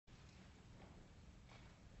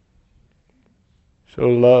So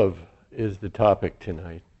love is the topic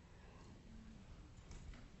tonight.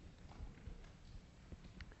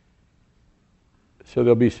 So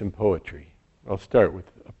there'll be some poetry. I'll start with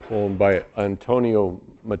a poem by Antonio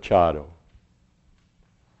Machado.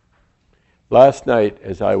 Last night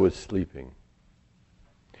as I was sleeping,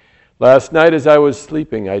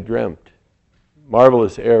 I dreamt,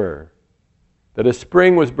 marvelous error, that a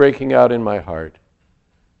spring was breaking out in my heart.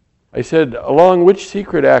 I said, along which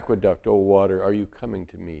secret aqueduct, O water, are you coming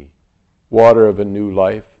to me? Water of a new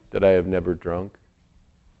life that I have never drunk.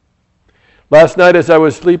 Last night as I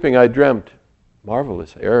was sleeping, I dreamt,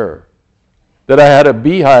 marvelous error, that I had a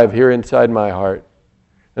beehive here inside my heart,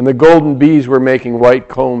 and the golden bees were making white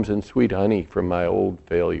combs and sweet honey from my old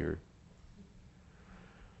failure.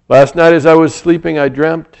 Last night as I was sleeping, I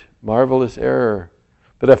dreamt, marvelous error,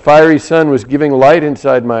 that a fiery sun was giving light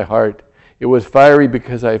inside my heart. It was fiery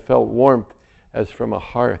because I felt warmth as from a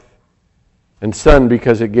hearth, and sun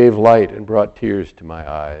because it gave light and brought tears to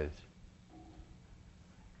my eyes.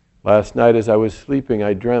 Last night as I was sleeping,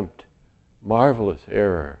 I dreamt, marvelous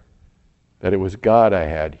error, that it was God I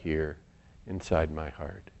had here inside my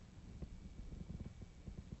heart.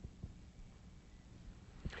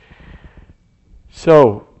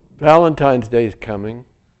 So, Valentine's Day is coming.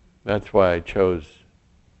 That's why I chose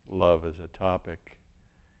love as a topic.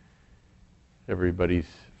 Everybody's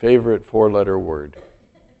favorite four-letter word.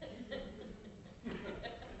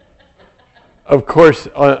 Of course,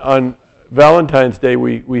 on Valentine's Day,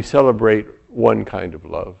 we celebrate one kind of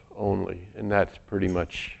love only, and that's pretty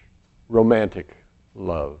much romantic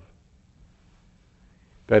love.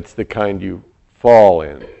 That's the kind you fall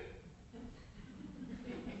in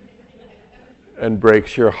and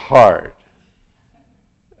breaks your heart,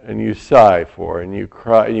 and you sigh for, and you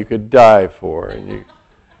cry, and you could die for, and it's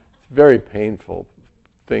a very painful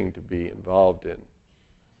thing to be involved in.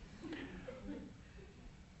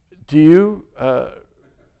 Do you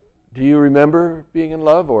remember being in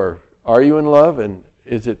love, or are you in love, and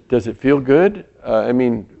does it feel good?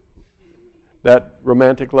 That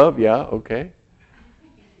romantic love, yeah, okay.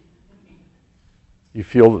 You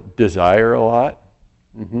feel desire a lot?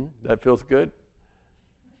 That feels good?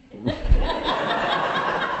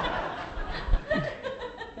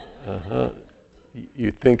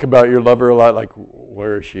 You think about your lover a lot, like,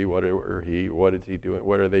 where is she, what or he, what is he doing,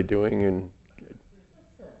 what are they doing? And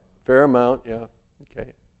fair amount, yeah,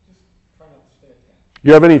 okay.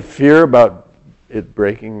 You have any fear about it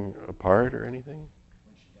breaking apart or anything?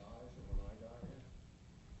 When she dies or when I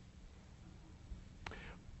die?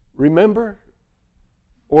 Remember,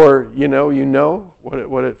 or you know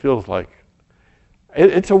what it feels like.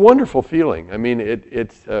 It's a wonderful feeling. I mean,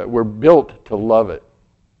 it's we're built to love it.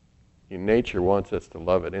 Nature wants us to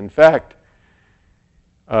love it. In fact,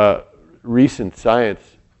 recent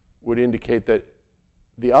science would indicate that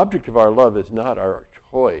the object of our love is not our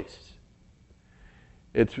choice.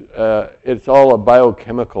 It's all a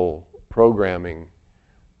biochemical programming,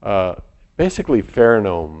 basically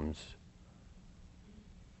pheromones.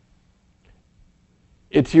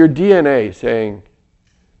 It's your DNA saying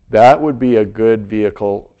that would be a good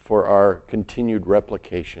vehicle for our continued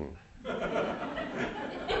replication.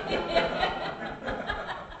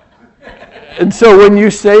 And so when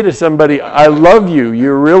you say to somebody, I love you,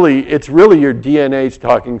 it's really your DNA's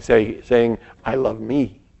talking, saying, I love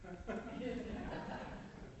me.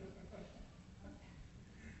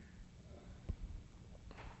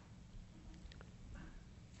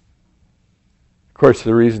 Of course,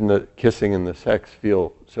 the reason that kissing and the sex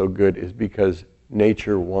feel so good is because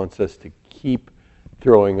nature wants us to keep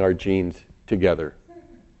throwing our genes together.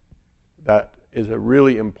 That is a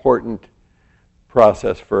really important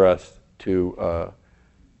process for us to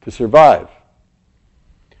survive.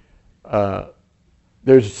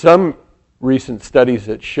 There's some recent studies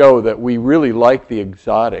that show that we really like the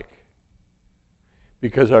exotic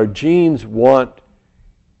because our genes want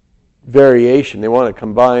variation. They want to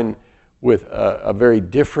combine with a very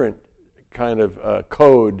different kind of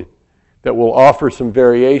code that will offer some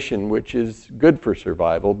variation, which is good for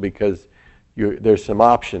survival because there's some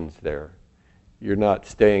options there. You're not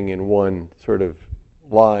staying in one sort of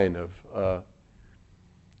line of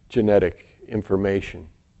genetic information.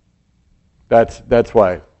 That's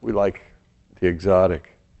why we like the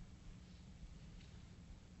exotic.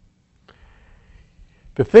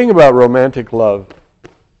 The thing about romantic love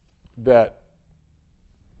that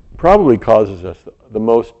probably causes us the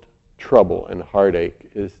most trouble and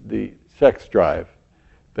heartache is the sex drive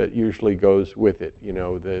that usually goes with it.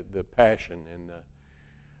 The passion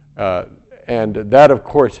and that, of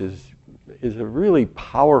course, is a really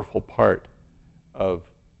powerful part of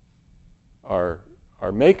our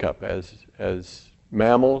makeup as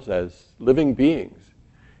mammals, as living beings.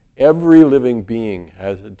 Every living being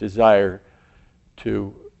has a desire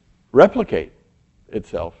to replicate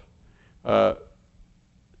itself.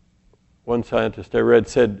 One scientist I read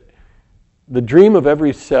said, the dream of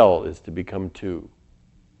every cell is to become two.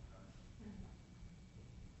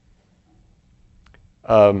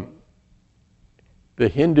 The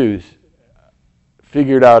Hindus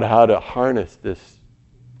figured out how to harness this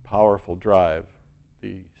powerful drive,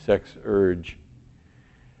 the sex urge,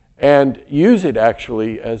 and use it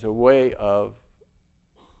actually as a way of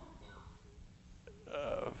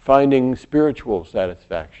finding spiritual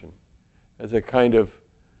satisfaction, as a kind of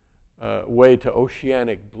way to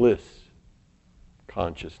oceanic bliss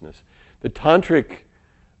consciousness. The tantric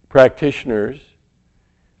practitioners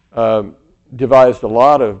devised a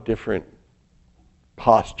lot of different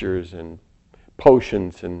postures and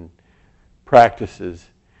potions and practices.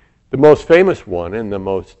 The most famous one and the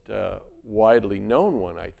most widely known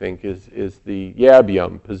one, I think, is the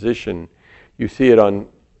yab-yum position. You see it on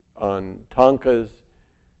tankas,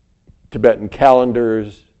 Tibetan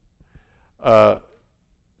calendars.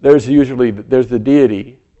 There's the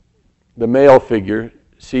deity, the male figure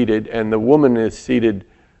seated, and the woman is seated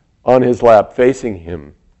on his lap facing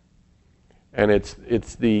him. And it's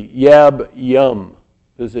the yab-yum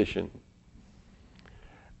position.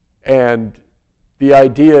 And the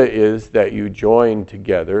idea is that you join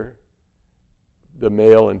together the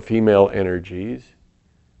male and female energies,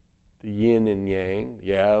 the yin and yang,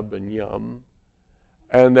 yab and yum,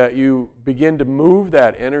 and that you begin to move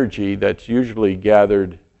that energy that's usually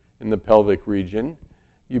gathered in the pelvic region.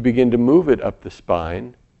 You begin to move it up the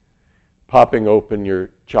spine, popping open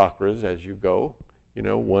your chakras as you go,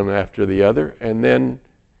 one after the other, and then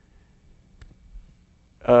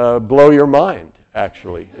blow your mind,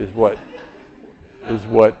 actually, is what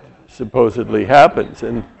supposedly happens.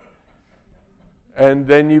 And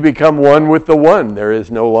then you become one with the one. There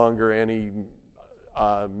is no longer any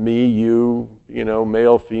me, you,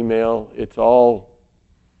 male, female. It's all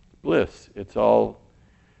bliss. It's all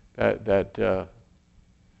that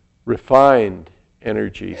refined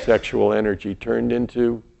energy, sexual energy, turned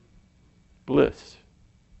into bliss.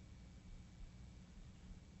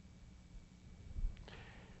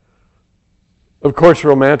 Of course,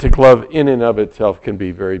 romantic love in and of itself can be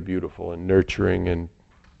very beautiful and nurturing, and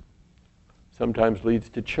sometimes leads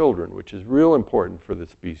to children, which is real important for the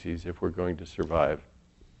species if we're going to survive.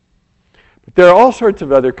 But there are all sorts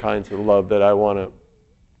of other kinds of love that I want to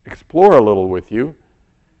explore a little with you.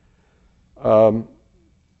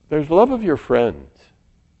 There's love of your friends.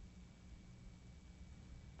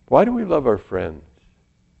 Why do we love our friends?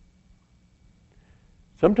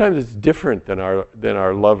 Sometimes it's different than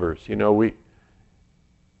our lovers.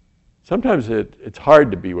 Sometimes it's hard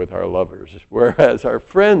to be with our lovers, whereas our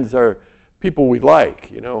friends are people we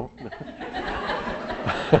like,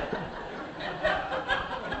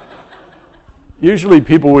 Usually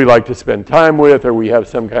people we like to spend time with or we have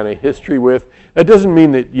some kind of history with. That doesn't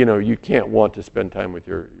mean that, you can't want to spend time with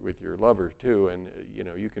your lover too, and,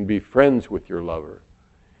 you can be friends with your lover,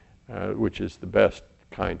 which is the best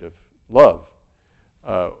kind of love,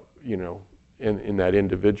 in that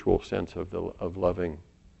individual sense of loving.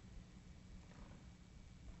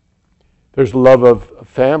 There's love of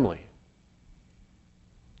family.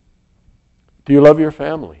 Do you love your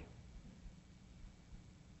family?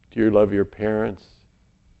 Do you love your parents?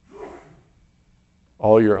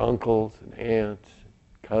 All your uncles and aunts,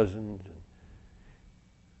 and cousins?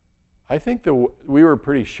 I think we were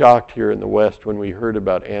pretty shocked here in the West when we heard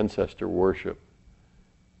about ancestor worship.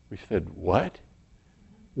 We said, what?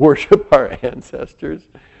 Worship our ancestors?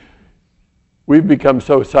 We've become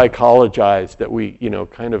so psychologized that we,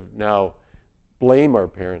 kind of now blame our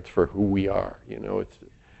parents for who we are. It's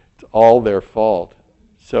all their fault.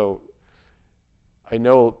 So I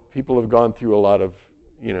know people have gone through a lot of,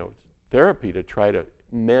 therapy to try to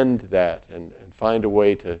mend that and find a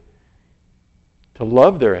way to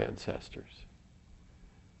love their ancestors.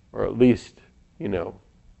 Or at least,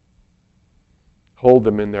 hold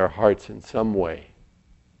them in their hearts in some way.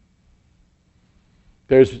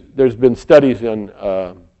 There's been studies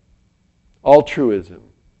on altruism.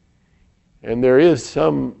 And there is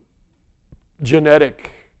some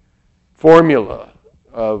genetic formula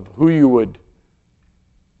of who you would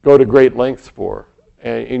go to great lengths for,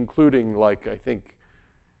 including, I think,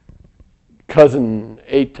 cousin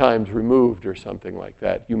 8 times removed or something like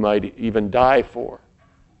that. You might even die for.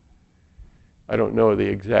 I don't know the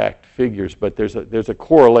exact figures, but there's a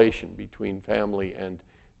correlation between family and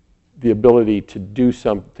the ability to do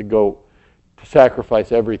to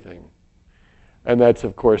sacrifice everything. And that's,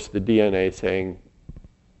 of course, the DNA saying,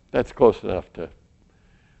 that's close enough to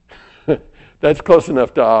that's close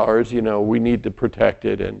enough to ours. We need to protect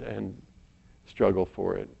it and struggle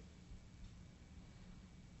for it.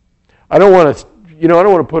 I don't want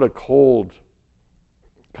to put a cold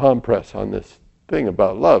compress on this thing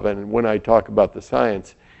about love. And when I talk about the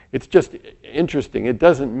science, it's just interesting. It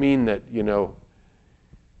doesn't mean that,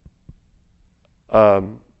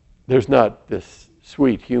 there's not this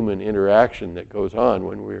sweet human interaction that goes on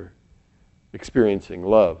when we're experiencing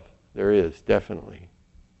love. There is, definitely.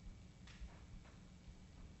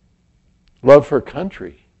 Love for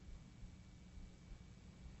country.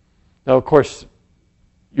 Now, of course,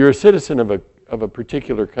 you're a citizen of a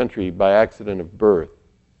particular country by accident of birth.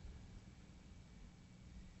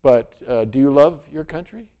 But do you love your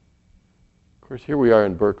country? Of course, here we are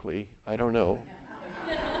in Berkeley. I don't know.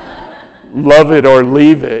 Love it or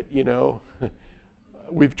leave it,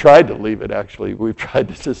 We've tried to leave it, actually. We've tried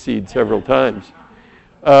to secede several times.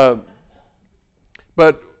 But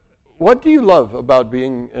what do you love about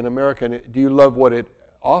being an American? Do you love what it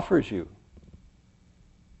offers you?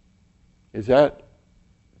 Is that...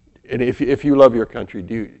 And if you love your country,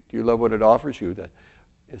 do you love what it offers you? That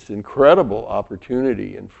it's incredible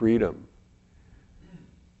opportunity and freedom.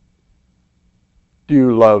 Do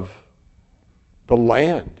you love the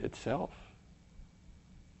land itself?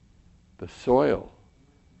 The soil?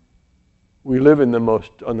 We live on the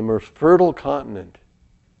most fertile continent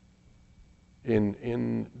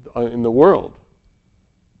in the world.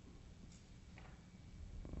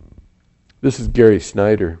 This is Gary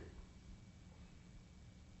Snyder.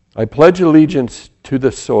 I pledge allegiance to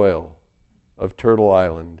the soil of Turtle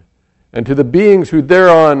Island and to the beings who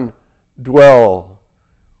thereon dwell,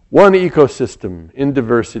 one ecosystem in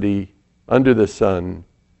diversity under the sun,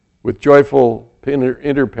 with joyful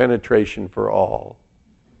interpenetration for all.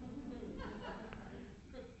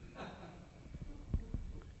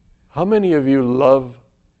 How many of you love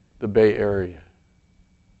the Bay Area?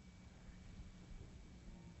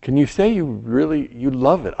 Can you say you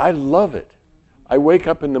love it? I love it. I wake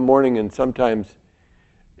up in the morning and sometimes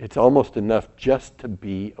it's almost enough just to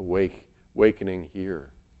be awakening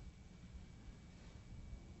here.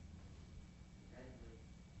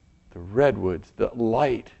 The redwoods, the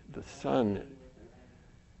light, the sun.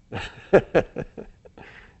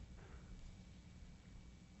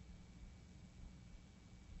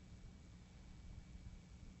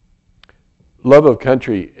 Love of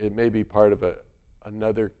country, it may be part of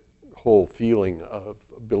another whole feeling of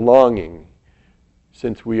belonging,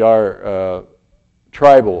 since we are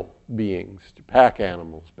tribal beings, pack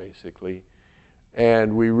animals basically,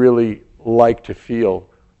 and we really like to feel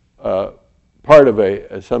part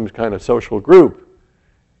of some kind of social group.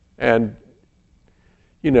 And,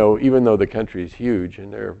 even though the country is huge,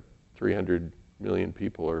 and there are 300 million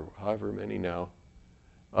people or however many now,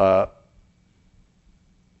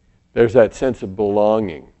 there's that sense of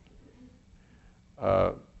belonging.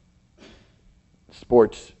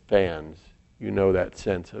 Sports fans, that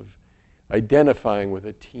sense of identifying with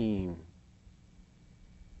a team.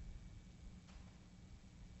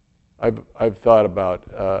 I've thought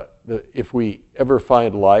about if we ever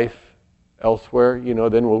find life elsewhere,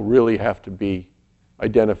 then we'll really have to be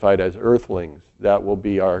identified as earthlings. That will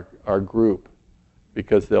be our group,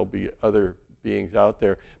 because there'll be other beings out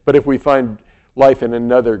there. But if we find life in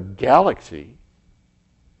another galaxy,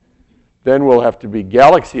 then we'll have to be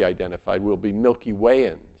galaxy identified. We'll be Milky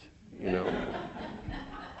Wayans,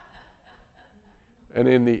 And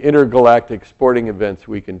in the intergalactic sporting events,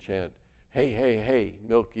 we can chant, "Hey, hey, hey,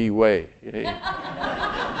 Milky Way." Hey.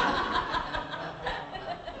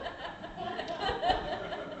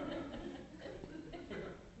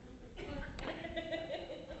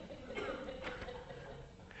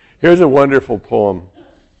 Here's a wonderful poem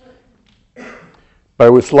by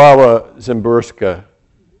Wisława Szymborska,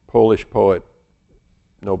 Polish poet,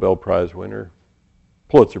 Nobel Prize winner,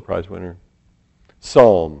 Pulitzer Prize winner.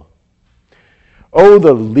 Psalm. Oh,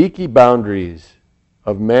 the leaky boundaries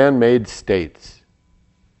of man-made states.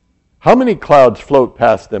 How many clouds float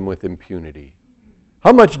past them with impunity?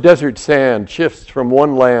 How much desert sand shifts from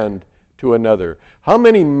one land to another? How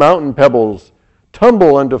many mountain pebbles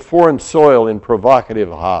tumble onto foreign soil in provocative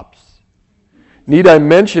hops? Need I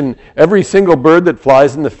mention every single bird that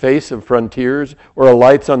flies in the face of frontiers or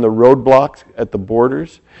alights on the roadblocks at the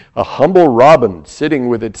borders? A humble robin sitting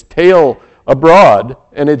with its tail abroad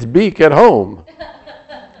and its beak at home.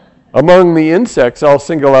 Among the insects, I'll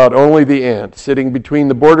single out only the ant, sitting between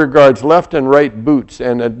the border guard's left and right boots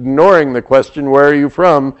and ignoring the question, where are you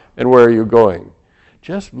from and where are you going?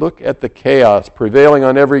 Just look at the chaos prevailing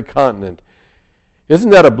on every continent.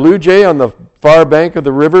 Isn't that a blue jay on the far bank of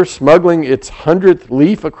the river smuggling its 100th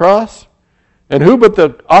leaf across? And who but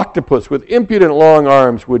the octopus with impudent long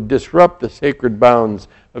arms would disrupt the sacred bounds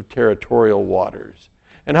of territorial waters?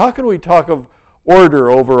 And how can we talk of order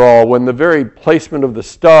overall when the very placement of the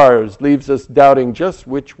stars leaves us doubting just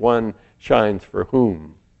which one shines for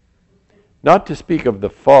whom? Not to speak of the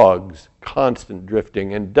fog's constant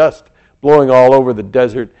drifting and dust blowing all over the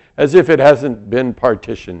desert as if it hasn't been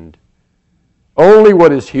partitioned. Only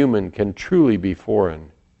what is human can truly be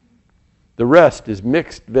foreign. The rest is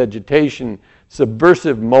mixed vegetation,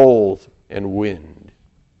 subversive moles, and wind.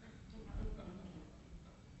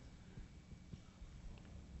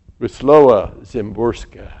 Wisława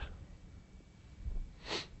Szymborska.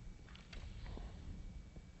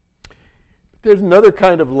 There's another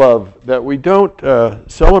kind of love that we don't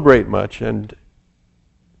celebrate much and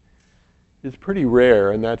is pretty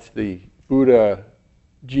rare, and that's the Buddha,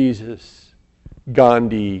 Jesus,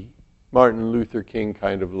 Gandhi, Martin Luther King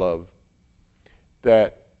kind of love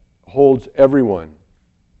that holds everyone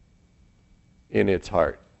in its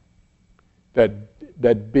heart.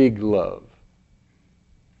 That big love.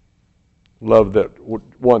 Love that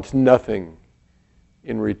wants nothing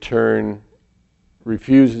in return,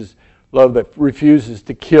 love that refuses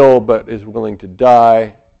to kill but is willing to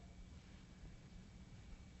die.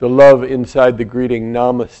 The love inside the greeting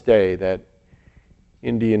Namaste, that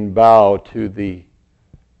Indian bow to the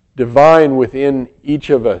divine within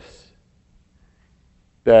each of us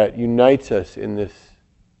that unites us in this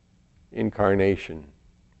incarnation.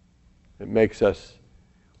 It makes us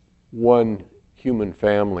one human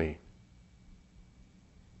family.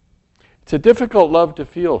 It's a difficult love to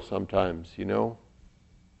feel sometimes, you know.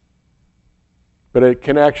 But it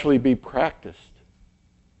can actually be practiced.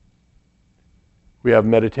 We have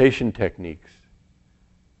meditation techniques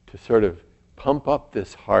to sort of pump up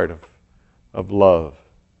this heart of love.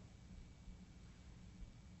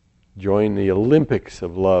 Join the Olympics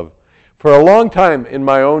of love. For a long time in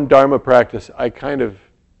my own Dharma practice, I kind of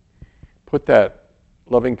put that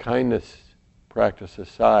loving kindness practice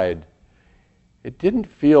aside. It didn't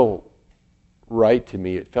feel right to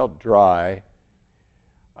me. It felt dry.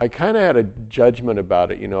 I kind of had a judgment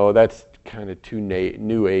about it, you know, that's kind of too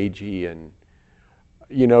new agey, and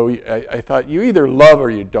you know, I thought you either love or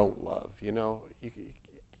you don't love, you know, you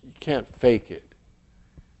can't fake it.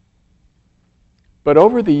 But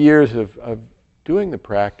over the years of doing the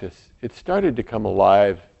practice, it started to come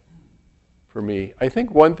alive for me. I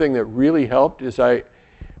think one thing that really helped is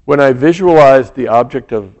when I visualized the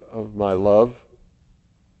object of my love,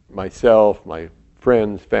 myself, my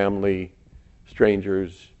friends, family,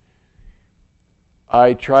 strangers,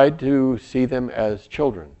 I tried to see them as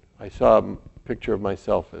children. I saw a picture of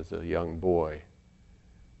myself as a young boy.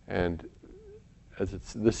 And as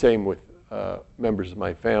it's the same with members of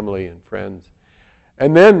my family and friends.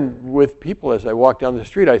 And then with people, as I walked down the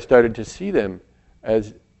street, I started to see them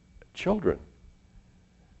as children.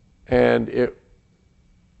 And it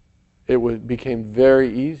became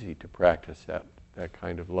very easy to practice that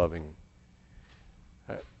kind of loving.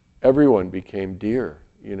 Everyone became dear,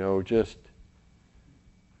 you know, just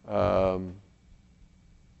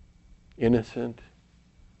innocent,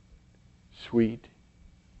 sweet.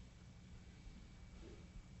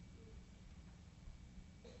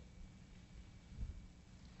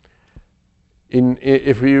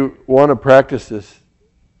 If you want to practice this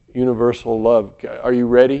universal love, are you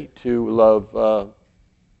ready to love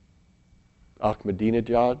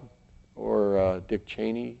Ahmadinejad or Dick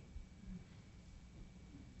Cheney?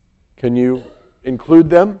 Can you include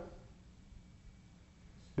them?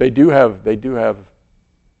 They do have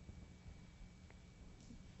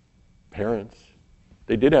parents.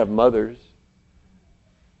 They did have mothers.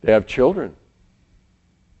 They have children.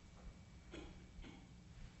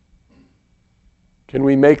 Can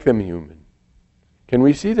we make them human? Can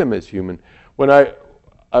we see them as human? When I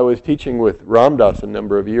was teaching with Ram Dass a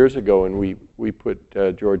number of years ago, and we put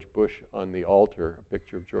George Bush on the altar, a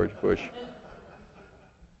picture of George Bush.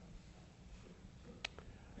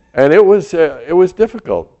 And it was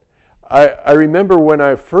difficult. I remember when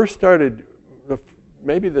I first started,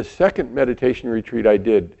 maybe the second meditation retreat I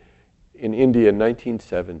did in India in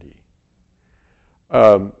 1970.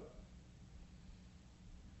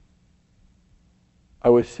 I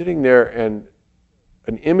was sitting there and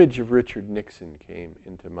an image of Richard Nixon came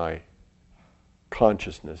into my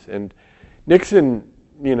consciousness. And Nixon,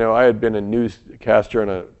 you know, I had been a newscaster on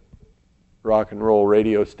a rock and roll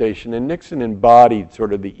radio station, and Nixon embodied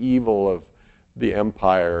sort of the evil of the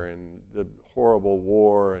empire and the horrible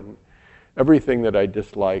war and everything that I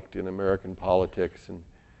disliked in American politics. And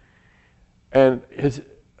an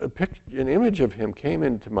image of him came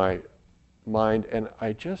into my mind, and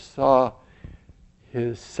I just saw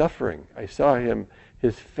his suffering. I saw him,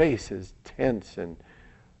 his face is tense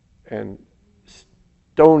and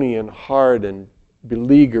stony and hard and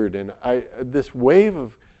beleaguered, and this wave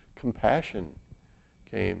of compassion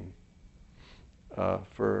came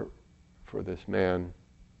for this man.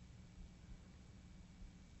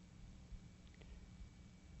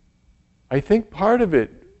 I think part of it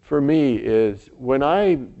for me is when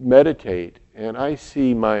I meditate and I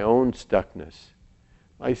see my own stuckness,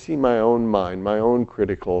 I see my own mind, my own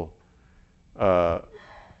critical,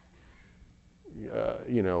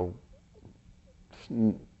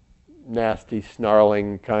 nasty,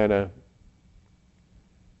 snarling kind of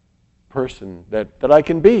person that I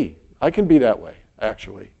can be. I can be that way,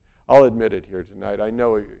 actually. I'll admit it here tonight. I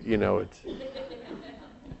know, it's...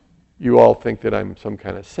 You all think that I'm some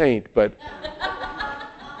kind of saint, but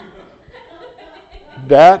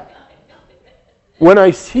when I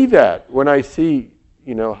see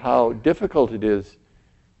how difficult it is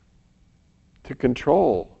to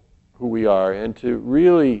control who we are and to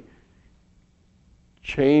really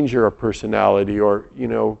change our personality or,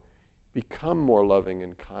 become more loving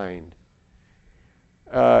and kind.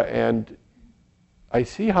 And I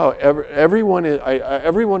see how everyone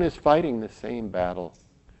is fighting the same battle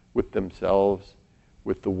with themselves,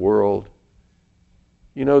 with the world.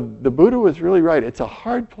 The Buddha was really right. It's a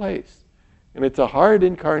hard place, and it's a hard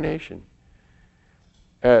incarnation.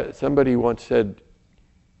 Somebody once said,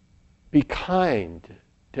 be kind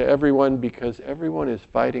to everyone because everyone is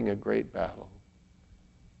fighting a great battle.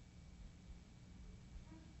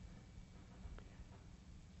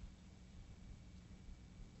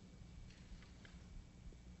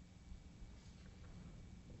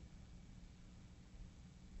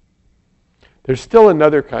 There's still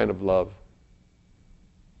another kind of love.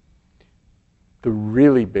 The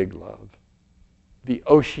really big love. The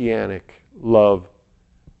oceanic love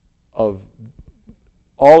of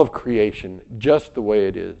all of creation, just the way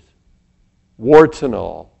it is. Warts and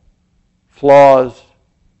all. Flaws.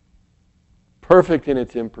 Perfect in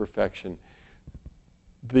its imperfection.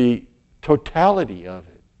 The totality of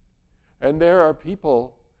it. And there are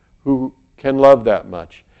people who can love that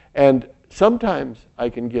much. And sometimes I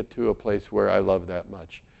can get to a place where I love that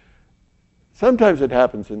much. Sometimes it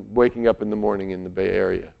happens in waking up in the morning in the Bay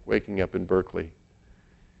Area, waking up in Berkeley.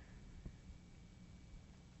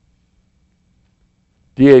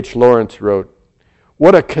 D.H. Lawrence wrote,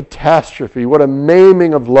 "What a catastrophe, what a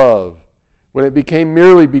maiming of love, when it became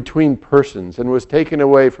merely between persons and was taken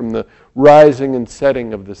away from the rising and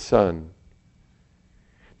setting of the sun.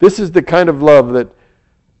 This is the kind of love that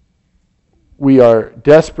we are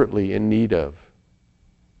desperately in need of."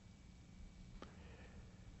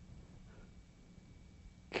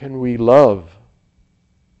 Can we love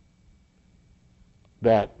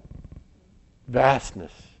that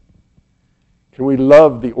vastness? Can we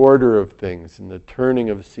love the order of things and the turning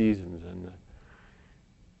of seasons?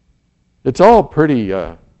 It's all pretty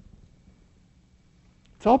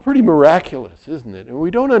miraculous, isn't it? And we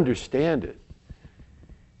don't understand it.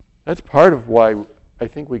 That's part of why I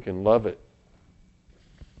think we can love it.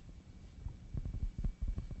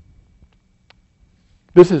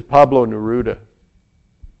 This is Pablo Neruda.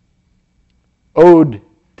 Ode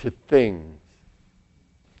to Things.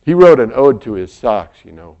 He wrote an ode to his socks,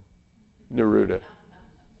 Neruda.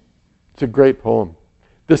 It's a great poem.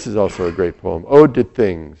 This is also a great poem. Ode to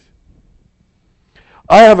Things.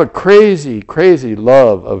 I have a crazy, crazy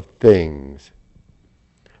love of things.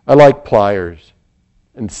 I like pliers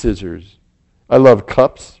and scissors. I love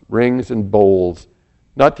cups, rings, and bowls,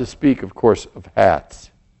 not to speak, of course, of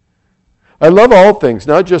hats. I love all things,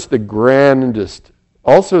 not just the grandest,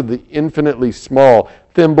 also the infinitely small,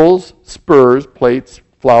 thimbles, spurs, plates,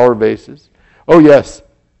 flower vases. Oh yes,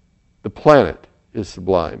 the planet is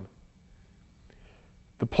sublime.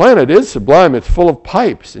 The planet is sublime. It's full of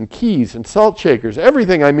pipes and keys and salt shakers.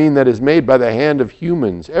 Everything, that is made by the hand of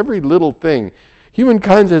humans. Every little thing.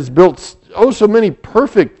 Humankind has built so many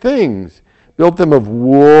perfect things. Built them of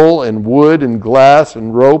wool and wood and glass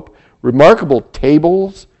and rope. Remarkable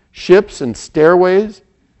tables, ships and stairways.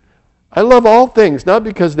 I love all things, not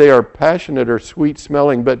because they are passionate or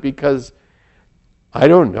sweet-smelling, but because,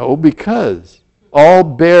 because all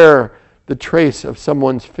bear the trace of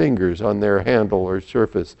someone's fingers on their handle or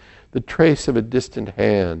surface, the trace of a distant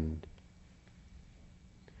hand.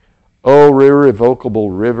 Oh,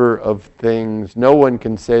 irrevocable river of things, no one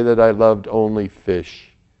can say that I loved only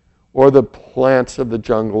fish, or the plants of the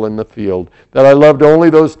jungle and the field, that I loved only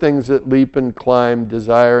those things that leap and climb,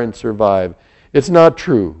 desire and survive. It's not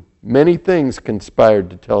true. Many things conspired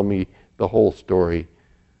to tell me the whole story.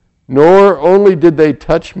 Nor only did they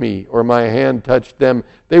touch me or my hand touched them,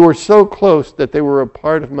 they were so close that they were a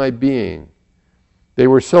part of my being. They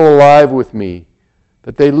were so alive with me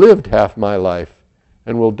that they lived half my life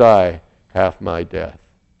and will die half my death.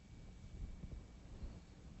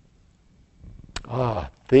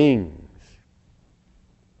 Things.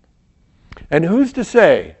 And who's to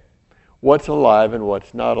say what's alive and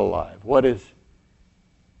what's not alive? What is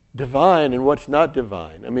divine and what's not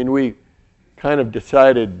divine? I mean, we kind of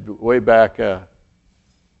decided way back,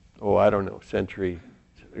 century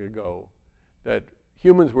ago, that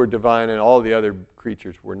humans were divine and all the other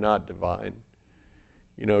creatures were not divine.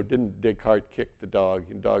 You know, didn't Descartes kick the dog?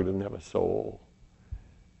 The dog doesn't have a soul.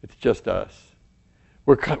 It's just us.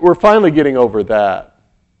 We're finally getting over that.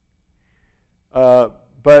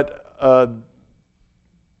 But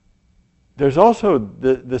there's also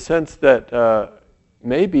the sense that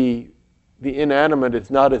maybe the inanimate is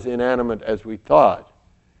not as inanimate as we thought.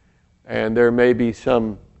 And there may be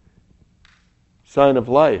some sign of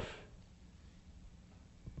life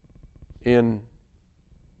in,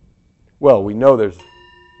 well, we know there's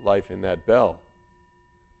life in that bell.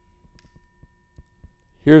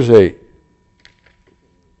 Here's a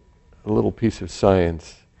little piece of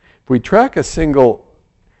science. If we track a single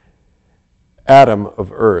atom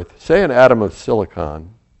of Earth, say an atom of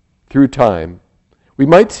silicon, through time, we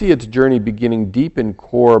might see its journey beginning deep in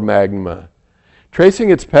core magma. Tracing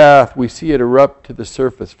its path, we see it erupt to the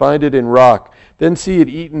surface, find it in rock, then see it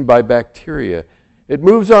eaten by bacteria. It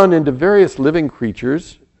moves on into various living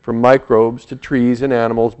creatures, from microbes to trees and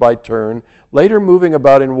animals by turn, later moving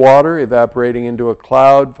about in water, evaporating into a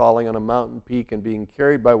cloud, falling on a mountain peak, and being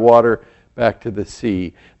carried by water back to the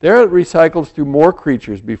sea. There it recycles through more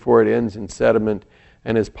creatures before it ends in sediment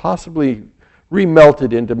and is possibly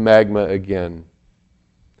remelted into magma again.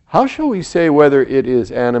 How shall we say whether it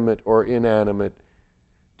is animate or inanimate,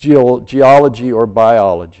 geology or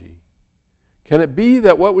biology? Can it be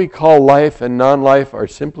that what we call life and non-life are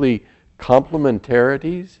simply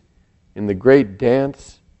complementarities in the great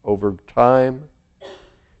dance over time,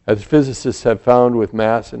 as physicists have found with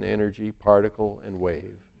mass and energy, particle and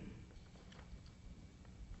wave?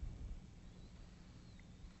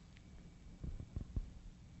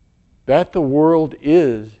 That the world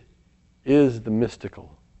is the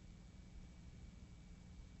mystical.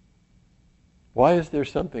 Why is there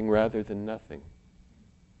something rather than nothing?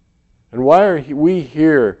 And why are we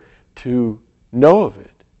here to know of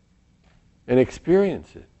it and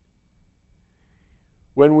experience it?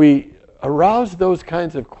 When we arouse those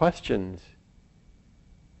kinds of questions,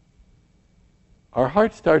 our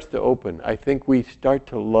heart starts to open. I think we start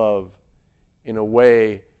to love in a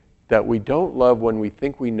way that we don't love when we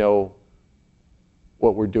think we know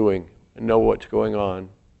what we're doing and know what's going on,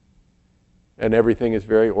 and everything is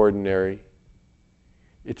very ordinary.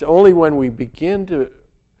 It's only when we begin to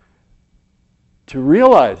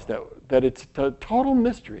realize that it's a total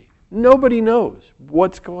mystery. Nobody knows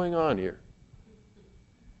what's going on here.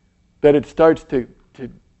 That it starts to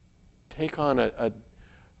take on a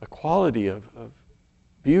quality of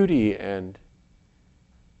beauty, and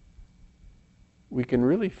we can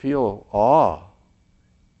really feel awe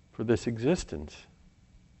for this existence.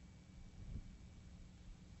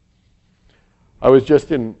 I was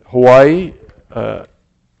just in Hawaii.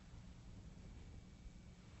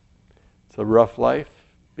 It's a rough life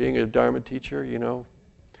being a Dharma teacher, you know.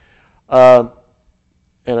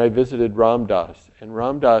 And I visited Ram Dass. And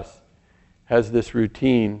Ram Dass has this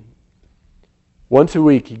routine. Once a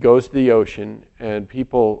week he goes to the ocean, and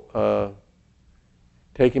people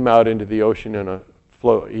take him out into the ocean in a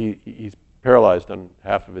float. He's paralyzed on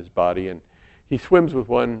half of his body, and he swims with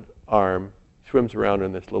one arm, swims around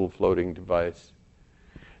in this little floating device.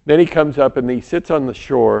 Then he comes up and he sits on the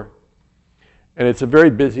shore, and it's a very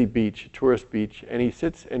busy beach, a tourist beach, and he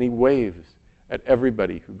sits and he waves at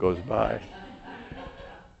everybody who goes by.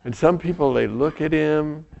 And some people, they look at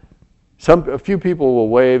him. A few people will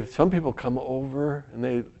wave. Some people come over and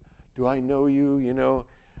they, do I know you, you know?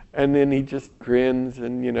 And then he just grins,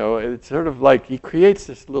 and, you know, it's sort of like he creates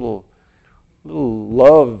this little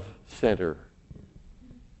love center.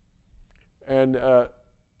 And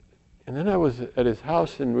then I was at his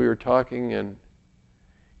house and we were talking, and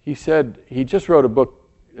he said he just wrote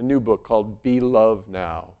a new book called Be Love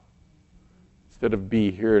Now. Instead of be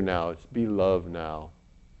here now, it's be love now.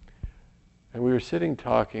 And we were sitting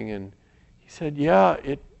talking, and he said, yeah,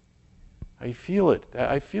 I feel it.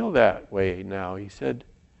 I feel that way now. He said,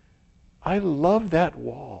 I love that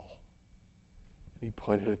wall. And he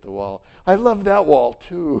pointed at the wall. I love that wall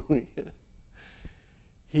too.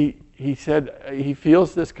 He he said he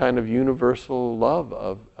feels this kind of universal love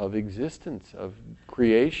of existence, of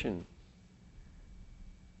creation.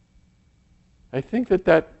 I think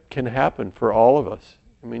that can happen for all of us.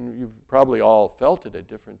 I mean, you've probably all felt it at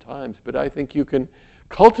different times, but I think you can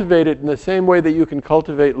cultivate it in the same way that you can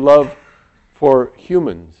cultivate love for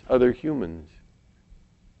humans, other humans.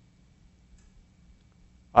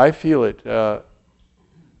 I feel it,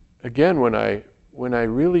 again, when I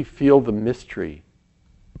really feel the mystery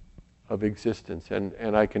of existence,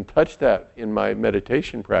 and I can touch that in my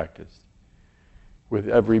meditation practice with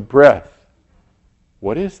every breath.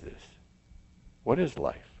 What is this? What is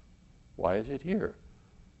life? Why is it here?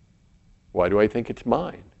 Why do I think it's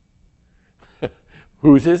mine?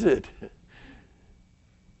 Whose is it?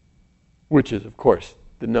 Which is, of course,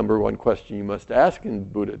 the number one question you must ask in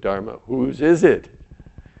Buddha Dharma. Whose is it?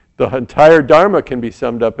 The entire Dharma can be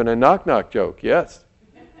summed up in a knock-knock joke, yes.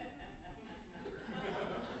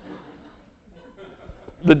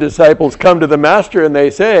 The disciples come to the master and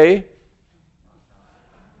they say,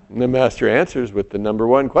 and the master answers with the number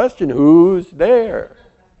one question, who's there?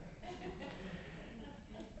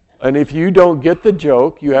 And if you don't get the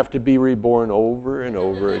joke, you have to be reborn over and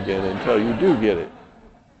over again until you do get it.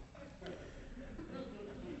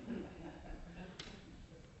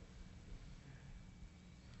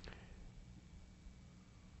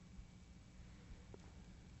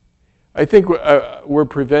 I think we're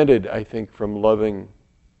prevented, from loving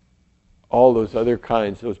all those other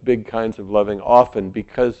kinds, those big kinds of loving, often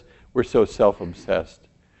because we're so self-obsessed.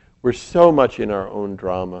 We're so much in our own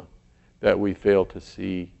drama that we fail to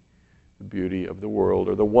see the beauty of the world,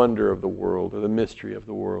 or the wonder of the world, or the mystery of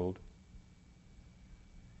the world.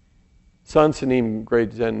 San Sanim,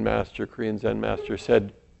 great Zen master, Korean Zen master,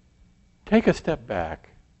 said, take a step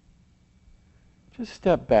back. Just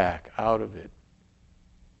step back out of it.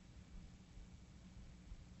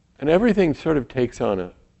 And everything sort of takes on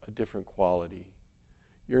a different quality.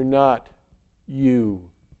 You're not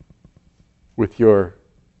you with your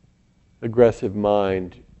aggressive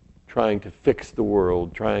mind trying to fix the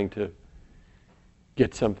world, trying to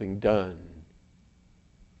get something done.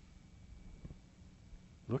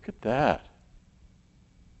 Look at that.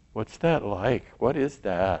 What's that like? What is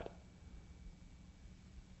that?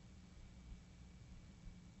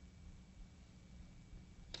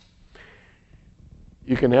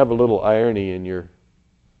 You can have a little irony in your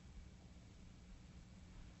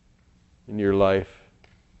life,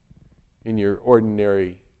 in your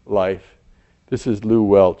ordinary life. This is Lew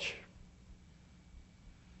Welch,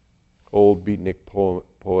 old beatnik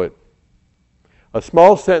poet. A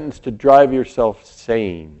small sentence to drive yourself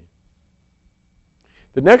sane.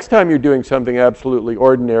 The next time you're doing something absolutely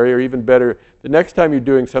ordinary, or even better, the next time you're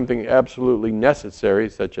doing something absolutely necessary,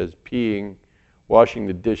 such as peeing, washing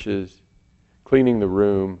the dishes, cleaning the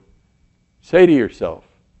room, say to yourself,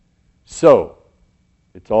 so,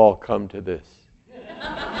 it's all come to this.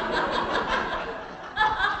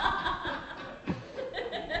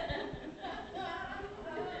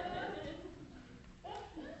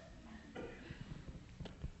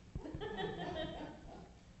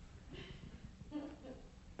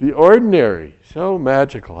 The ordinary, so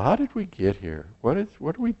magical. How did we get here? What are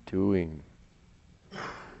we doing?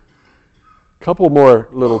 Couple more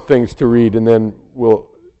little things to read, and then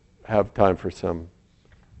we'll have time for some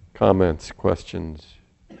comments, questions.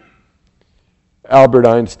 Albert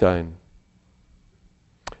Einstein.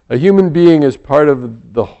 A human being is part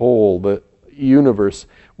of the whole, the universe.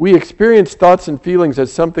 We experience thoughts and feelings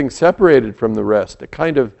as something separated from the rest, a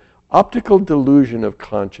kind of optical delusion of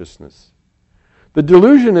consciousness. The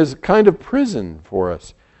delusion is a kind of prison for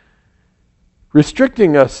us,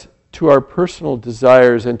 restricting us to our personal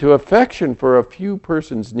desires and to affection for a few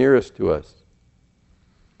persons nearest to us.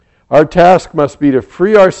 Our task must be to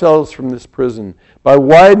free ourselves from this prison by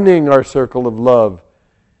widening our circle of love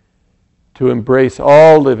to embrace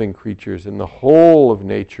all living creatures and the whole of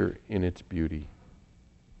nature in its beauty.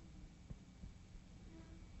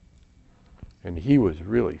 And he was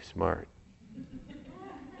really smart.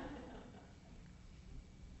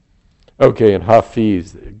 Okay, and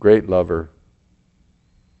Hafiz, the great lover.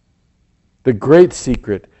 The great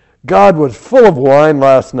secret. God was full of wine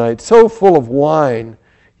last night, so full of wine,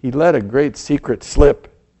 he let a great secret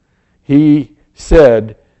slip. He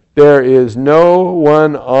said, there is no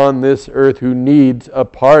one on this earth who needs a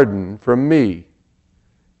pardon from me,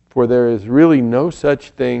 for there is really no such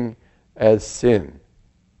thing as sin.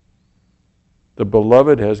 The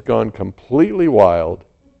beloved has gone completely wild.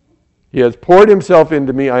 He has poured himself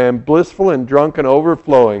into me. I am blissful and drunk and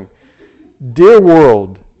overflowing. Dear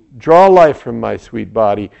world, Draw life from my sweet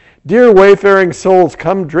body. Dear wayfaring souls,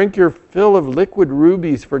 come drink your fill of liquid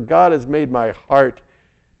rubies, for God has made my heart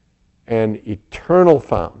an eternal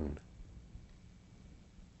fountain.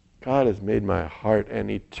 God has made my heart an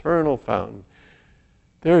eternal fountain.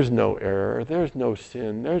 There's no error, there's no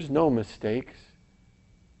sin, there's no mistakes.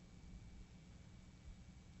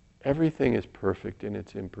 Everything is perfect in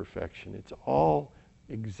its imperfection. It's all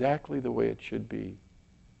exactly the way it should be.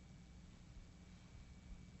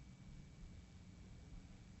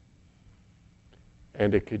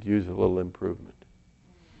 And it could use a little improvement.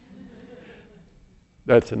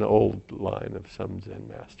 That's an old line of some Zen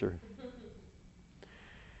master.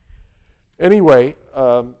 Anyway,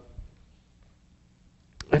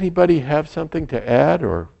 anybody have something to add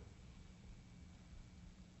or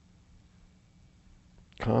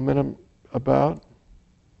comment about?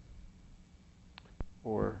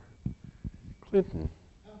 Or Clinton?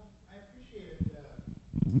 I appreciated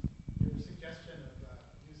your suggestion of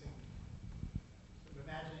using, sort of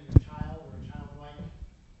imagining a child or a childlike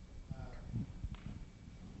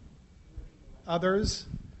others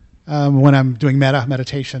when I'm doing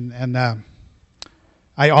meditation, and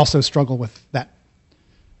I also struggle with that,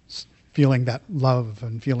 feeling that love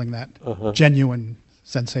and feeling that genuine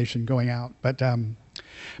sensation going out. But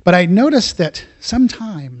I noticed that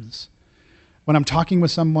sometimes when I'm talking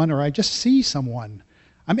with someone or I just see someone,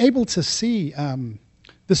 I'm able to see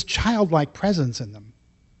this childlike presence in them.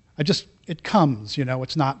 It comes,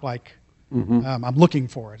 it's not like I'm looking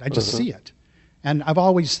for it. I just see it. And I've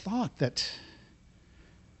always thought that,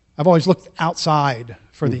 I've always looked outside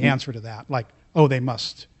for the answer to that, like, oh, they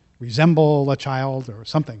must resemble a child or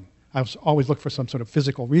something. I've always looked for some sort of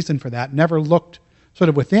physical reason for that, never looked sort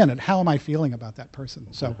of within it. How am I feeling about that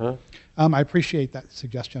person? So I appreciate that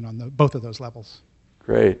suggestion on both of those levels.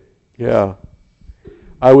 Great, yeah.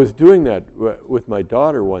 I was doing that with my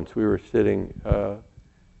daughter once. We were sitting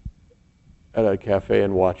at a cafe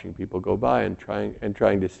and watching people go by and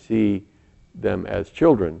trying to see them as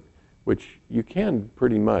children, which you can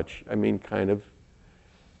pretty much, kind of.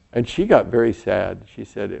 And she got very sad. She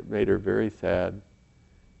said it made her very sad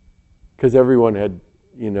because everyone had,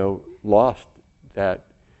 lost that.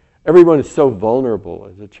 Everyone is so vulnerable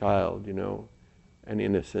as a child, and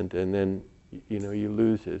innocent, and then, you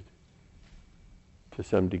lose it to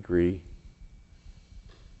some degree.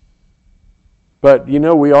 But,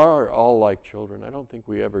 we are all like children. I don't think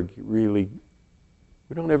we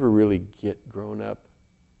don't ever really get grown up.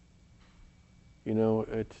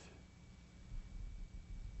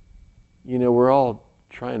 We're all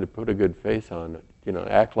trying to put a good face on it,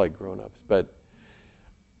 act like grown-ups, but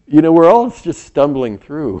we're all just stumbling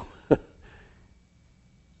through.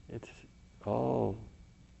 It's all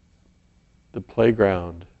the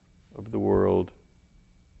playground of the world.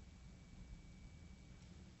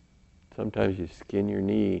 Sometimes you skin your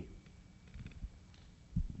knee.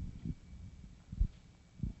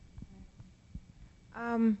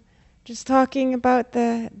 Just talking about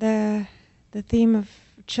the theme of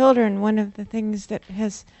children, one of the things that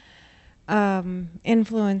has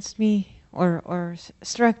influenced me or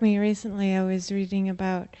struck me recently, I was reading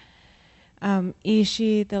about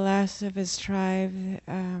Ishi, the last of his tribe,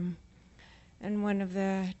 and one of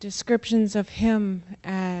the descriptions of him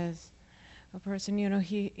as a person,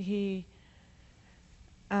 he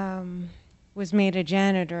was made a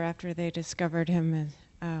janitor after they discovered him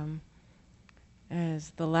as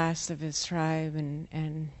the last of his tribe,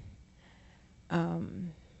 and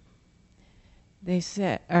they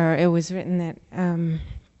said, or it was written that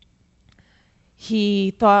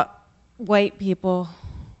he thought white people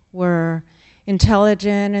were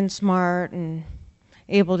intelligent and smart and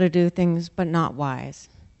able to do things, but not wise.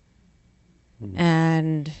 Mm.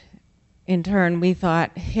 And in turn, we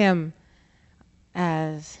thought him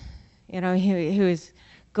as, he was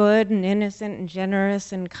good and innocent and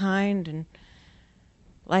generous and kind and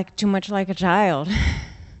too much like a child.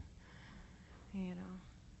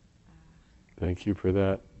 Thank you for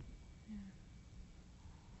that.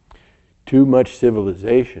 Yeah. Too much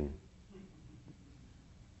civilization.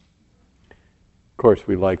 Of course,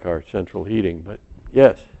 we like our central heating, but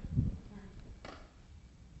yes.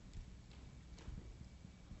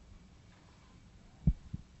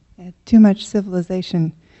 Too much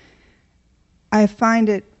civilization. I find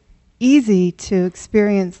it easy to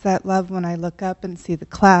experience that love when I look up and see the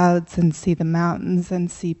clouds and see the mountains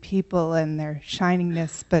and see people and their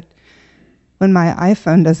shininess, but when my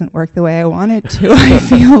iPhone doesn't work the way I want it to, I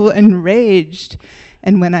feel enraged.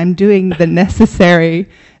 And when I'm doing the necessary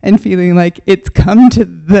and feeling like it's come to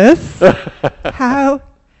this, how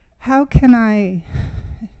can I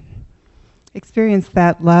experience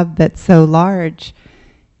that love that's so large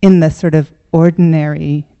in the sort of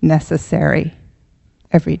ordinary, necessary,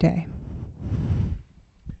 every day?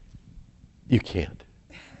 You can't.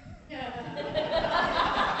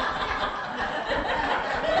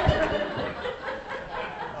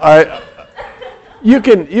 You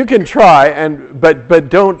can try, but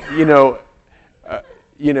don't,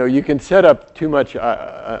 you can set up too much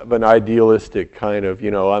of an idealistic kind of,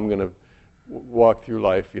 I'm going to walk through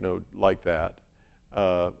life, like that.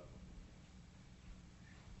 All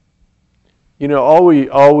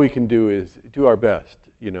we can do is do our best,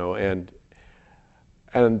 and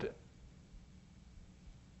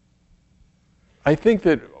I think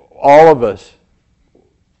that all of us,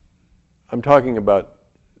 I'm talking about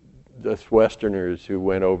us Westerners who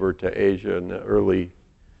went over to Asia in the early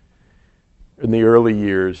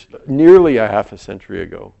years, nearly a half a century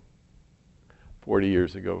ago, 40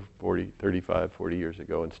 years ago, 35, 40 years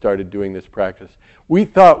ago, and started doing this practice. We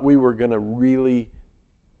thought we were going to really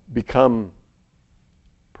become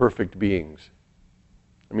perfect beings.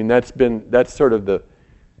 I mean, that's sort of the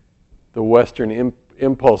Western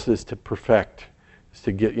impulse is to perfect, is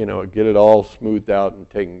to get it all smoothed out and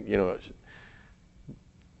taking,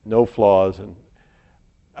 no flaws. And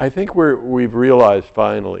I think we've realized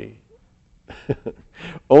finally,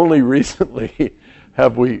 only recently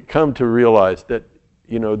have we come to realize that,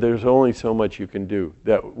 there's only so much you can do,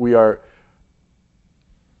 that we are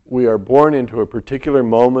born into a particular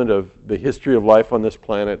moment of the history of life on this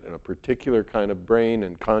planet and a particular kind of brain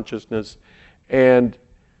and consciousness, and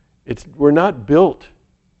we're not built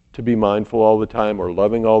to be mindful all the time or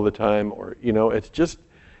loving all the time, or it's just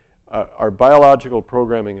our biological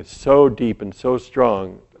programming is so deep and so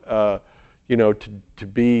strong, to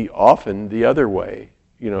be often the other way,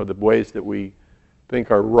 the ways that we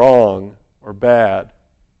think are wrong or bad.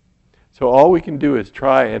 So all we can do is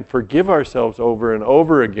try and forgive ourselves over and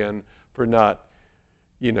over again for not,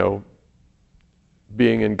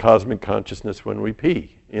 being in cosmic consciousness when we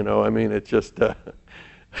pee. It's just,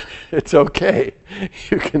 it's okay.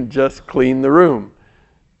 You can just clean the room.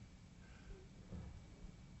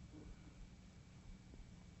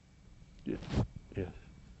 Yes.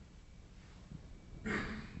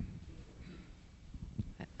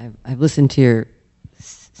 I've listened to your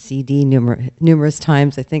CD numerous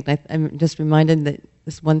times. I think I'm just reminded that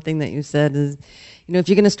this one thing that you said is, if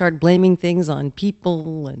you're going to start blaming things on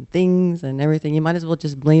people and things and everything, you might as well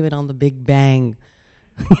just blame it on the Big Bang.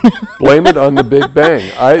 Blame it on the Big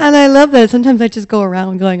Bang. And I love that. Sometimes I just go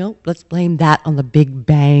around going, oh, let's blame that on the Big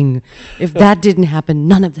Bang. If that didn't happen,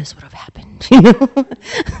 none of this would have happened.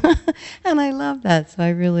 And I love that. So I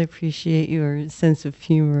really appreciate your sense of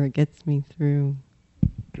humor. It gets me through.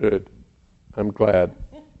 Good. I'm glad.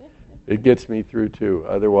 It gets me through too.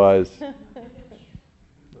 Otherwise,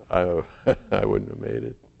 I wouldn't have made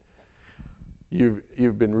it.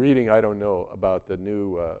 You've been reading, I don't know, about the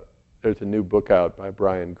new... there's a new book out by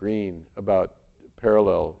Brian Greene about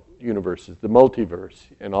parallel universes, the multiverse,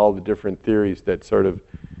 and all the different theories that sort of,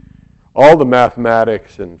 all the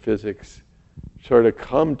mathematics and physics sort of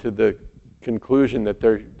come to the conclusion that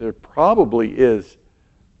there probably is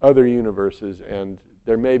other universes, and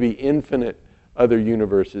there may be infinite other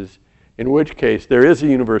universes, in which case there is a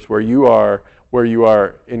universe where you are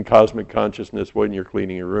in cosmic consciousness when you're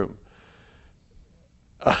cleaning your room.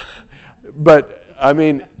 But I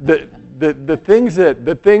mean, the things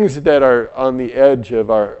that are on the edge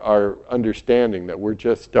of our understanding that we're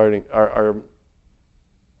just starting are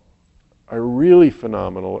really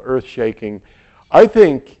phenomenal, earth-shaking. I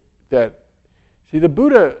think that, the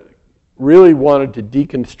Buddha really wanted to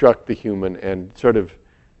deconstruct the human and sort of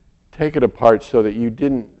take it apart so that you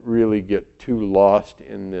didn't really get too lost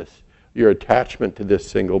in your attachment to this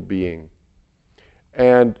single being.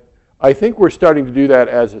 And I think we're starting to do that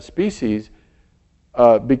as a species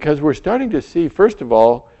because we're starting to see, first of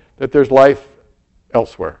all, that there's life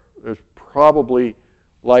elsewhere. There's probably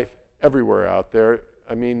life everywhere out there.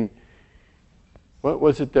 I mean, what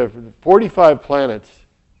was it? There 45 planets.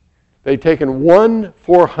 They'd taken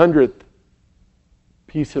 1/400th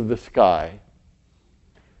piece of the sky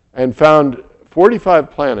and found 45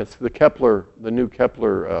 planets, the new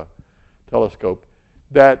Kepler telescope,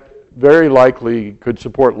 that very likely could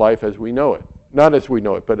support life as we know it. Not as we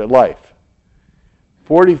know it, but a life.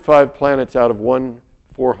 45 planets out of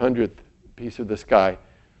 1/400th piece of the sky.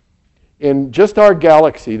 In just our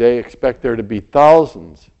galaxy, they expect there to be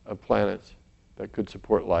thousands of planets that could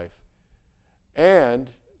support life.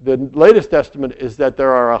 And the latest estimate is that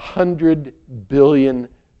there are 100 billion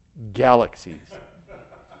galaxies.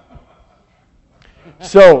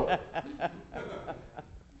 So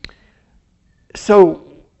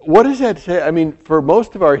what does that say? I mean, for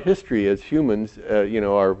most of our history as humans,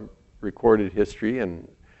 our recorded history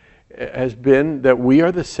has been that we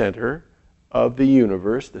are the center of the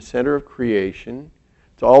universe, the center of creation.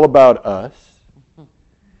 It's all about us.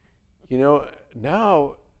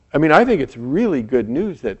 Now, I mean, I think it's really good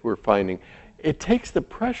news that we're finding. It takes the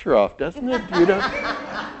pressure off, doesn't it?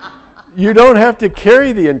 You don't have to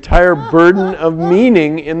carry the entire burden of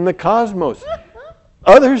meaning in the cosmos.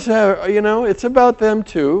 Others have, it's about them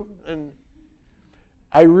too. And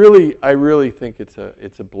I really think it's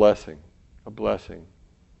a blessing, a blessing.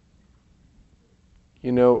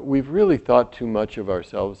 We've really thought too much of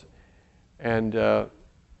ourselves, and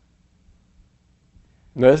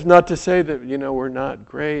that's not to say that we're not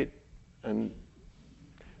great, and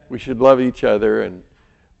we should love each other,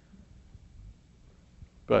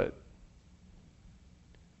 but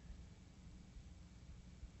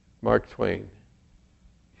Mark Twain,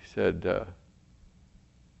 he said, the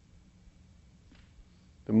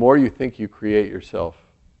more you think you create yourself,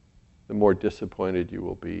 the more disappointed you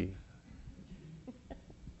will be.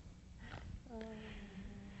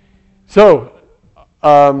 So,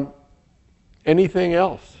 anything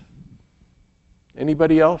else?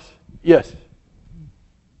 Anybody else? Yes.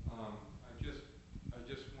 I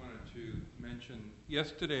just wanted to mention.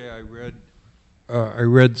 Yesterday, I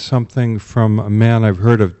read something from a man I've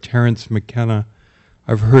heard of, Terence McKenna.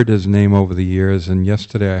 I've heard his name over the years, and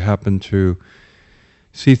yesterday I happened to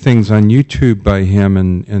see things on YouTube by him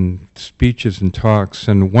and speeches and talks.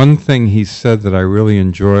 And one thing he said that I really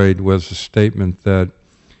enjoyed was a statement that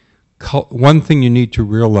one thing you need to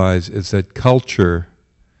realize is that culture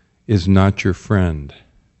is not your friend.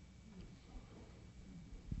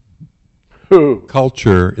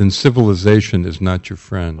 Culture and civilization is not your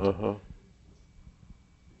friend. Uh-huh.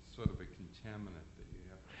 It's sort of a contaminant that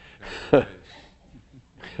you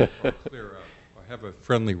have to clear up. Or have a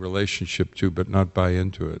friendly relationship to, but not buy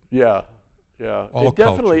into it. Yeah. All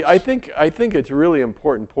definitely. cultures. I think it's a really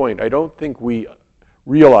important point. I don't think we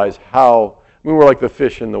realize how. We're like the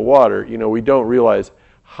fish in the water. We don't realize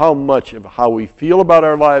how much of how we feel about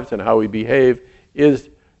our lives and how we behave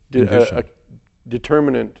is a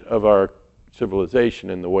determinant of our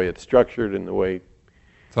civilization and the way it's structured and the way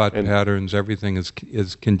thought patterns. Everything is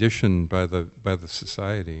conditioned by the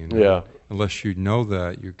society. Yeah. Unless you know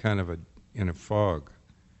that, you're kind of in a fog.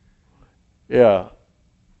 Yeah.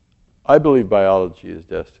 I believe biology is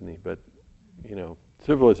destiny, but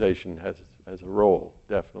civilization has a role,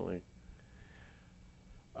 definitely.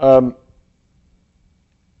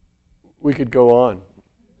 We could go on.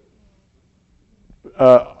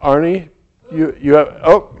 Arnie, you have.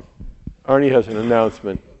 Oh, Arnie has an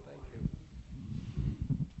announcement.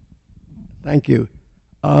 Thank you.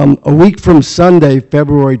 A week from Sunday,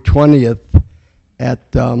 February 20th,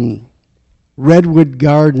 at Redwood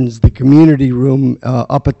Gardens, the community room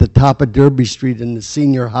up at the top of Derby Street in the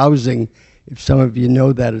senior housing. If some of you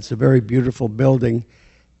know that, it's a very beautiful building.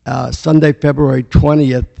 Sunday, February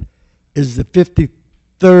 20th, is the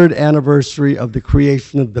 53rd anniversary of the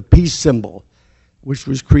creation of the peace symbol, which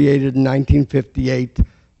was created in 1958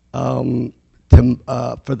 for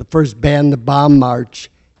the first Ban the Bomb March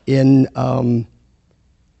in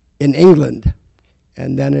England.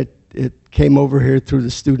 And then it came over here through the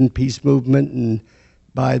student peace movement, and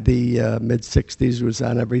by the mid-'60s it was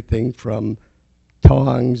on everything from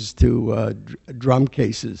tongs to drum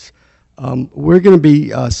cases. We're going to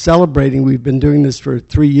be celebrating, we've been doing this for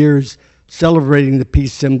 3 years, celebrating the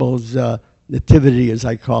peace symbol's nativity, as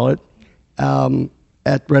I call it,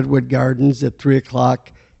 at Redwood Gardens at 3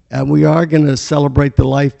 o'clock. And we are going to celebrate the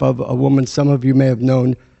life of a woman some of you may have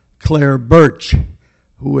known, Claire Birch,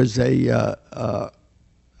 who was a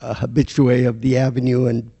habitué of the Avenue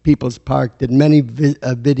and People's Park, did many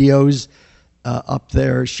videos up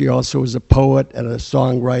there. She also was a poet and a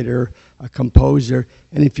songwriter, a composer.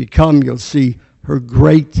 And if you come, you'll see her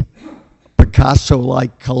great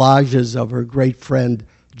Picasso-like collages of her great friend,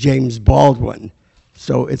 James Baldwin.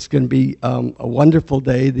 So it's going to be a wonderful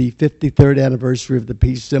day, the 53rd anniversary of the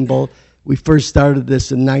peace symbol. We first started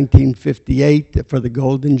this in 1958 for the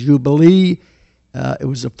Golden Jubilee. It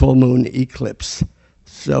was a full moon eclipse.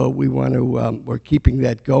 So we want to, we're keeping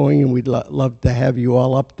that going, and we'd love to have you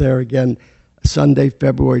all up there again Sunday,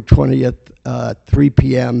 February 20th, 3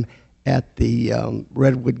 p.m. at the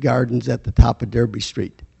Redwood Gardens at the top of Derby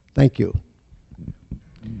Street. Thank you.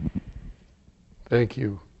 Thank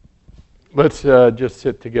you. Let's just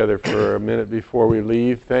sit together for a minute before we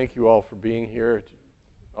leave. Thank you all for being here. It's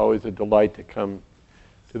always a delight to come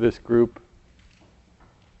to this group.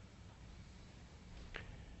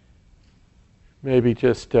 Maybe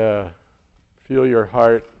just feel your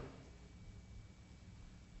heart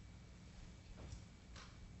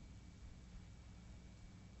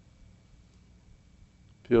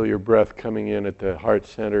Feel your breath coming in at the heart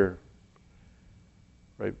center,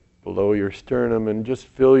 right below your sternum, and just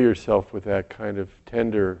fill yourself with that kind of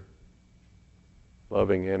tender,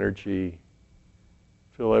 loving energy.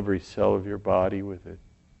 Fill every cell of your body with it.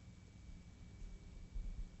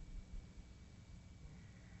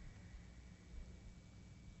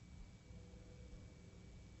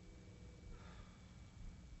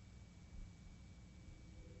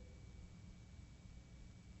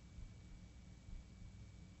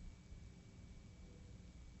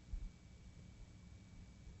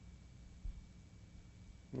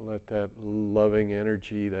 Let that loving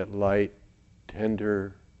energy, that light,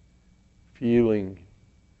 tender feeling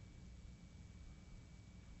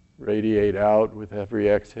radiate out with every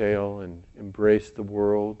exhale and embrace the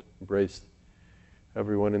world, embrace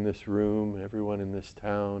everyone in this room, everyone in this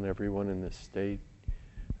town, everyone in this state,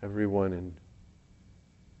 everyone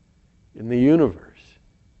in the universe.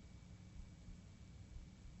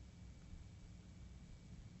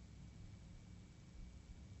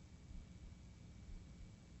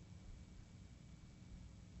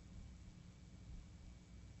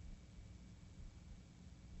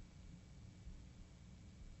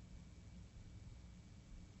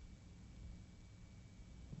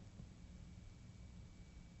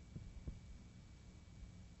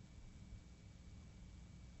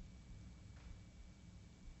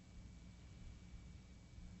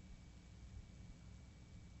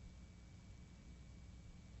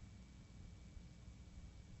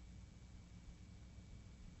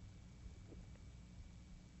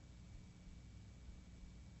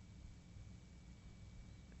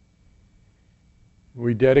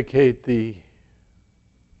 We dedicate the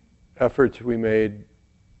efforts we made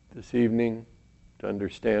this evening to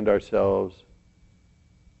understand ourselves,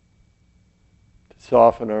 to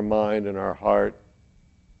soften our mind and our heart.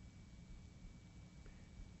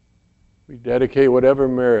 We dedicate whatever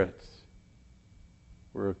merits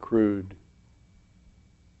were accrued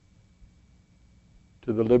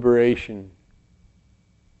to the liberation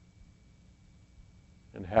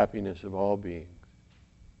and happiness of all beings.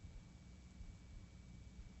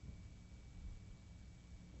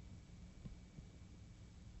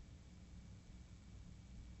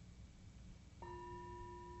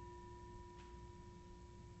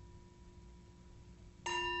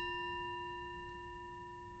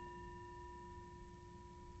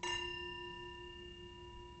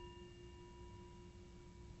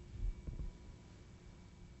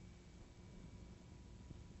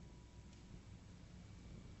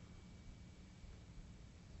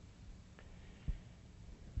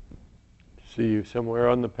 See you somewhere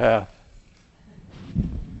on the path.